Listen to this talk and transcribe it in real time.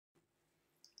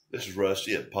This is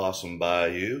Rusty at Possum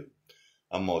Bayou.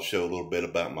 I'm going to show a little bit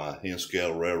about my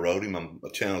N-scale railroading. My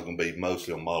channel is going to be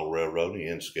mostly on model railroading,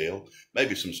 N-scale.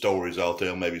 Maybe some stories I'll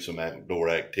tell, maybe some outdoor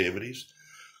activities.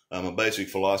 My basic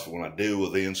philosophy when I deal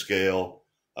with N-scale,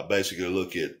 I basically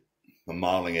look at the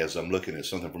modeling as I'm looking at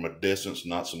something from a distance,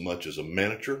 not so much as a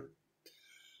miniature.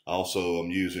 Also,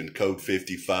 I'm using Code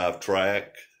 55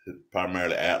 track,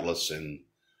 primarily Atlas and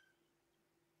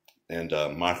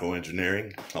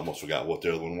microengineering. I almost forgot what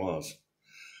the other one was.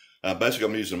 Basically,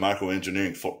 I'm using the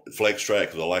microengineering flex track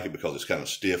because I like it because it's kind of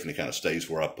stiff and it kind of stays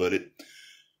where I put it.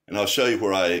 And I'll show you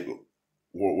where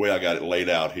I got it laid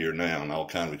out here now, and I'll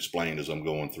kind of explain as I'm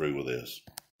going through with this.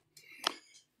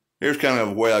 Here's kind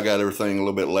of where I got everything a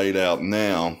little bit laid out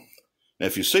now. Now,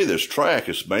 if you see this track,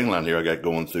 this main line here I got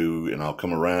going through, and I'll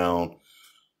come around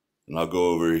and I'll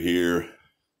go over here.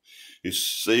 You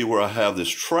see where I have this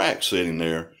track sitting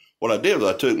there. What I did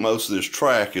was I took most of this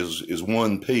track is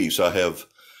one piece. I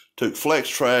took flex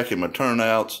track and my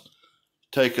turnouts,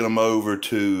 taking them over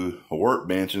to a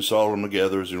workbench and soldered them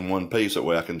together as in one piece. That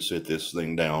way I can sit this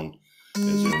thing down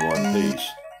as in one piece.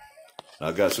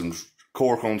 I've got some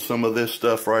cork on some of this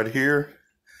stuff right here.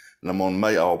 And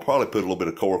I'll probably put a little bit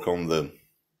of cork on the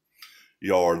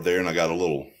yard there. And I got a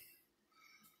little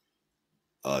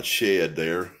shed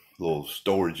there, a little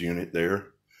storage unit there.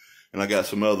 And I got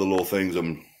some other little things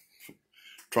I'm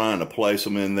trying to place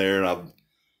them in there. And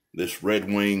this Red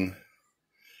Wing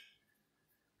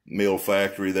mill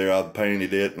factory there, I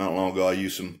painted it not long ago. I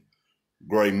used some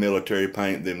gray military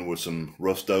paint, then with some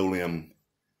Rust-Oleum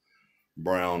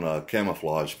brown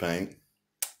camouflage paint.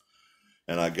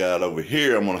 And I got over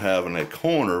here, I'm going to have in that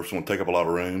corner, it's going to take up a lot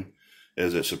of room,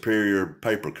 is at Superior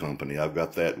Paper Company. I've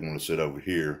got that going to sit over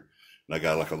here. And I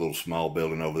got like a little small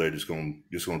building over there just going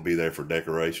to be there for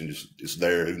decoration. It's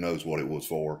there, who knows what it was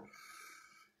for.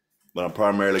 But I'm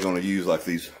primarily going to use like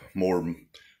these more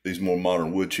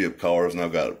modern wood chip cars, and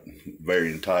I've got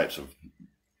varying types of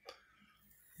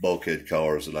bulkhead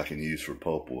cars that I can use for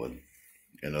pulpwood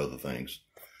and other things.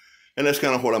 And that's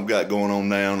kind of what I've got going on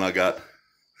now. And I got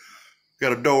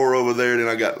a door over there.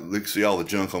 Then you can see all the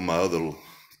junk on my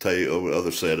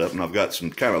other setup, and I've got some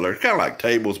they're kind of like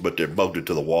tables, but they're bolted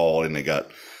to the wall, and they got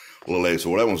a little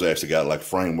extra. Well, that one's actually got like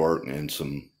framework and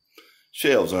some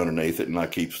shelves underneath it, and I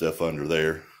keep stuff under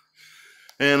there.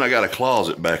 And I got a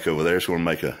closet back over there. It's going to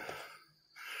make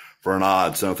for an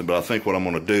odd something. But I think what I'm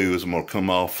going to do is I'm going to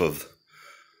come off of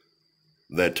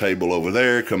that table over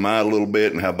there, come out a little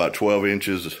bit, and have about 12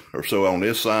 inches or so on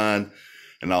this side.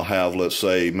 And I'll have, let's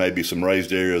say, maybe some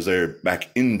raised areas there back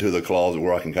into the closet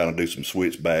where I can kind of do some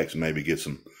switchbacks and maybe get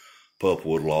some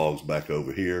pulpwood logs back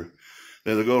over here.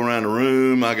 Then as I go around the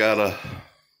room, I got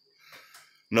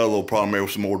another little problem there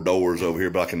with some more doors over here,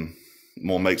 but I'm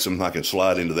going to make something I can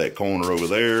slide into that corner over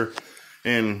there.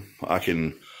 And I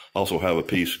can also have a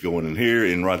piece going in here.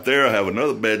 And right there, I have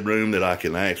another bedroom that I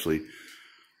can actually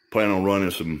plan on running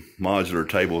some modular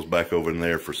tables back over in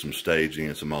there for some staging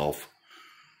and some off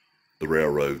the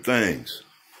railroad things.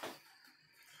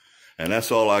 And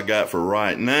that's all I got for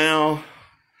right now.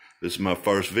 This is my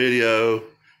first video.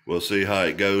 We'll see how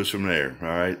it goes from there. All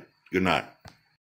right. Good night.